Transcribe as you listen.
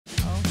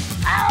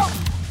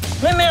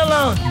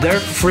They're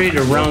free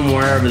to roam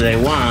wherever they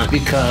want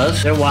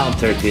because they're wild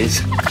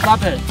turkeys.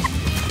 Stop it.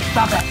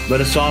 Stop it.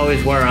 But it's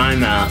always where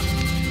I'm at.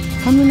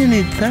 I'm gonna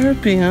need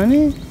therapy,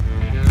 honey.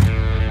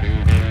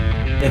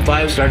 If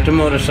I start the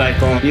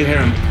motorcycle, you hear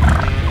them.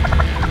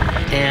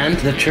 And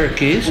the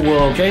turkeys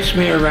will chase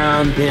me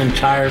around the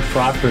entire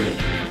property.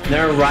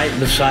 They're right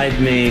beside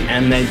me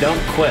and they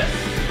don't quit.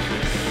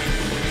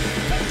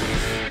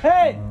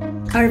 Hey!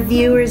 Our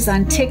viewers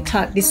on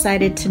TikTok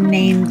decided to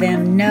name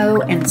them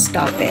No and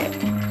Stop It.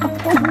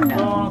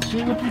 Oh,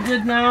 see what you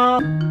did now?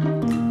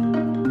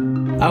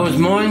 I was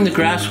mowing the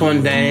grass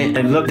one day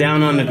and looked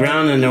down on the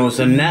ground and there was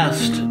a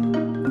nest.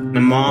 The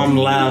mom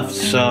left,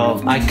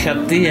 so I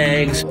kept the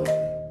eggs.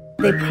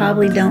 They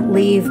probably don't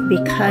leave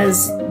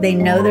because they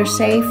know they're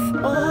safe.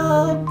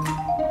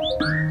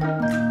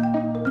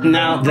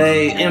 Now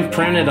they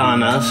imprinted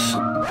on us.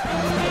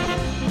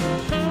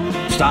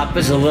 Stop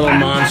is a little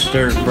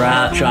monster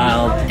brat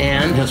child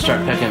and he'll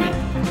start pecking me.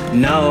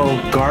 No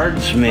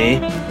guards me.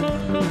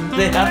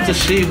 They have to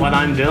see what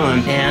I'm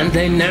doing and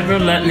they never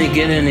let me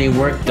get any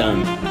work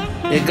done.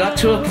 It got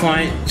to a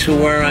point to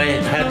where I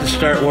had to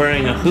start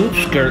wearing a hoop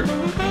skirt.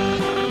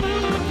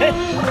 Hey,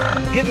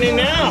 get me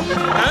now,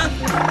 huh?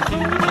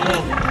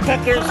 Little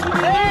peckers.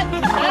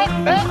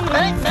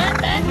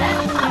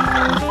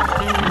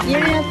 You're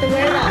gonna have to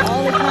wear that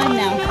all the time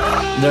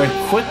now. They're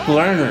quick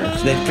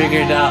learners. They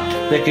figured out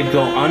they could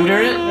go under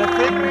it. They're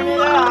figuring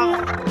it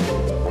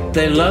out.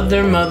 They love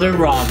their mother,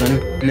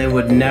 Robin, and they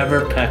would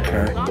never peck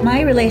her.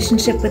 My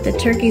relationship with the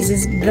turkeys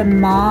is the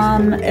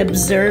mom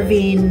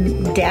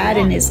observing dad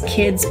and his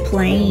kids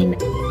playing.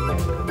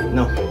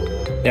 No.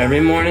 Every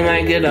morning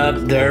I get up,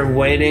 they're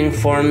waiting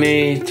for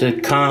me to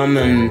come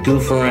and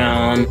goof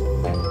around.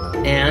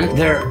 And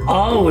they're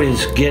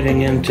always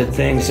getting into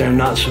things they're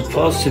not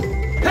supposed to.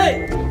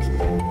 Hey!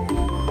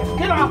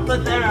 Get off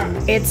of there!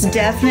 It's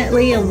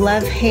definitely a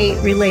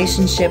love-hate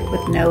relationship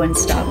with No and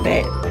Stop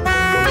It.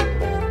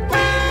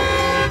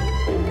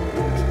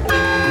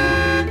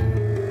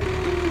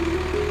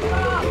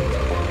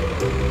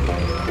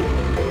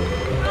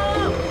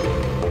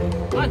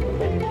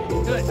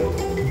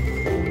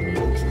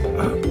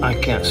 I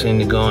can't seem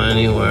to go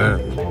anywhere.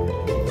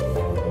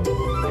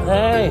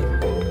 Hey!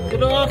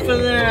 Get off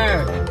of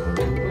there!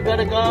 We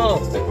gotta go!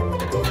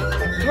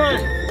 Come on!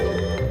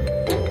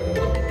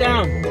 Get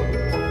down!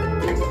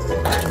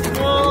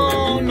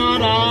 No,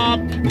 not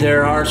up!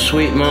 There are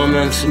sweet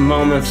moments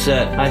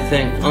that I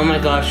think, oh my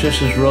gosh,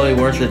 this is really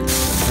worth it.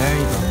 There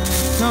you go.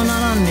 No,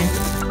 not on me.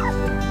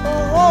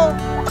 Oh.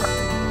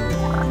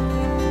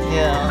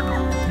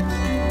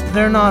 Yeah.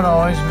 They're not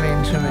always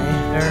mean to me.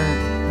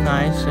 They're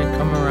nice, they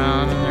come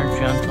around and they're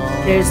gentle.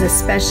 There's a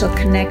special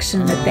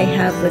connection that they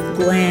have with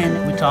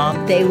Glenn. We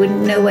talk. They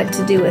wouldn't know what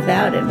to do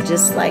without him,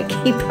 just like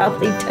he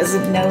probably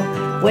doesn't know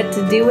what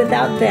to do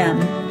without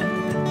them.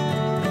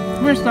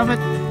 Come here, stop it.